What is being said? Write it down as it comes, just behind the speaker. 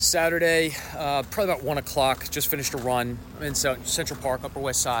Saturday, probably about 1 o'clock. Just finished a run. I'm in Central Park, Upper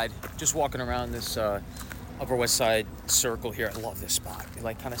West Side. Just walking around this Upper West Side circle here. I love this spot. It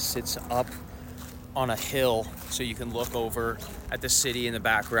kind of sits up on a hill, so you can look over at the city in the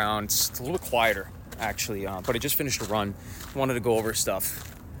background. It's a little bit quieter, actually, but I just finished a run. Wanted to go over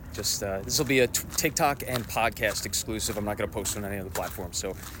stuff. This will be a TikTok and podcast exclusive. I'm not going to post on any other platform.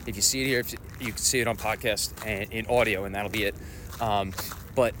 So if you see it here, you can see it on podcast and in audio, and that'll be it.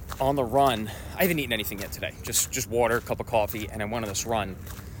 But on the run, I haven't eaten anything yet today. Just water, a cup of coffee, and I went on this run.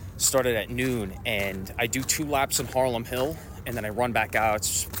 Started at noon, and I do 2 laps in Harlem Hill, and then I run back out.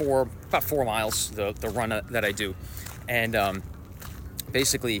 It's about 4 miles, the run that I do. And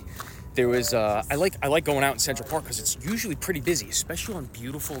basically, there was I like going out in Central Park because it's usually pretty busy, especially on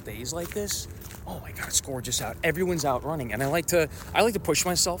beautiful days like this. Oh my God, it's gorgeous out. Everyone's out running, and I like to push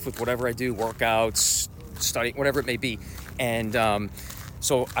myself with whatever I do, workouts, studying, whatever it may be. And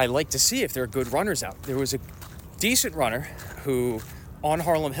so I like to see if there are good runners out. There was a decent runner who, on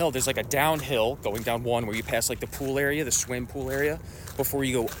Harlem Hill, there's like a downhill going down one where you pass like the pool area, the swim pool area, before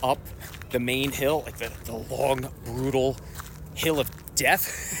you go up the main hill, like the long, brutal hill of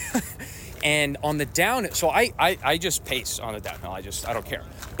death. And on the down, so I just pace on the downhill. I don't care.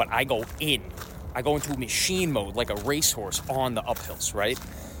 But I go into machine mode like a racehorse on the uphills, right?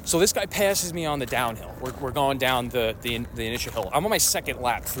 So this guy passes me on the downhill. We're going down the initial hill. I'm on my second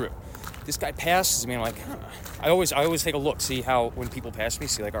lap through. This guy passes me, and I'm like, huh. I always take a look, see how, when people pass me,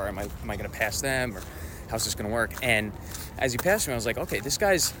 see like, all right, am I going to pass them, or how's this going to work? And as he passed me, I was like, okay, this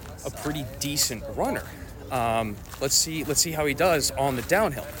guy's a pretty decent runner. Let's see how he does on the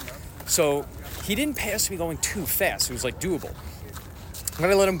downhill. So he didn't pass me going too fast. It was like doable. I'm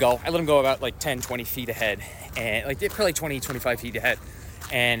going to let him go. I let him go about like 10, 20 feet ahead, and like probably 20, 25 feet ahead.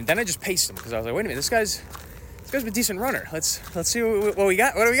 And then I just paced him because I was like, wait a minute, this guy's a decent runner. Let's see what we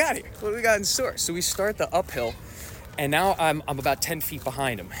got. What do we got here? What do we got in store? So we start the uphill, and now I'm about 10 feet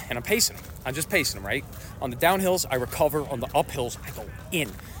behind him, and I'm pacing him. I'm just pacing him, right? On the downhills, I recover. On the uphills, I go in.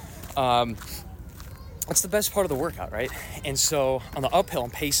 That's the best part of the workout, right? And so on the uphill,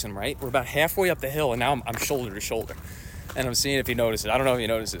 I'm pacing, right? We're about halfway up the hill, and now I'm shoulder to shoulder. And I'm seeing if he notices. I don't know if he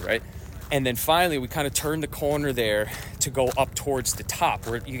notices, right? And then finally, we kind of turn the corner there to go up towards the top,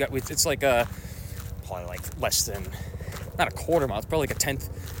 where it's like probably like less than, not a quarter mile, it's probably like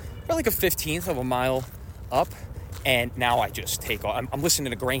probably like a 15th of a mile up. And now I just take off. I'm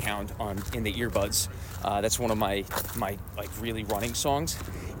listening to Greyhound in the earbuds. That's one of my like really running songs.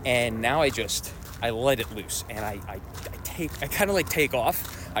 And now I let it loose, and I kind of like take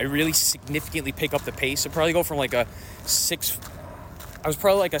off. I really significantly pick up the pace. I probably go from like I was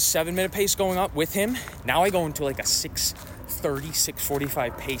probably like a 7-minute pace going up with him. Now I go into like a 6:30,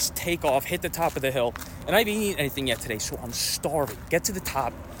 6:45 pace, take off, hit the top of the hill. And I haven't eaten anything yet today, so I'm starving. Get to the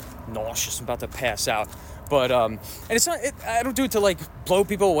top, nauseous, I'm about to pass out. But, and it's not, I don't do it to like blow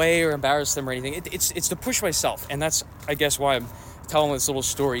people away or embarrass them or anything. It's to push myself. And that's, I guess, why I'm telling this little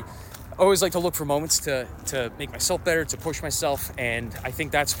story. I always like to look for moments to make myself better, to push myself. And I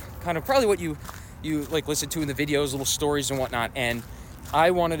think that's kind of probably what you like listen to in the videos, little stories and whatnot. And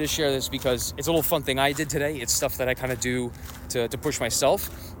I wanted to share this because it's a little fun thing I did today. It's stuff that I kind of do to push myself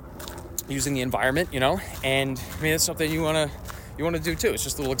using the environment, and I mean, it's something you want to do too. It's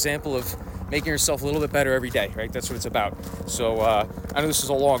just a little example of making yourself a little bit better every day, right? That's what it's about. So I know this is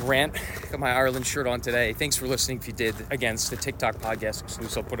a long rant. Got my Ireland shirt on today. Thanks for listening. If you did, again, it's the TikTok podcast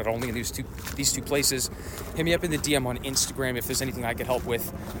exclusive. I'll put it only in these two places. Hit me up in the DM on Instagram if there's anything I could help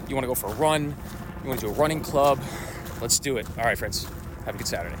with. You want to go for a run? You want to do a running club? Let's do it. All right, friends. Have a good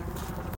Saturday.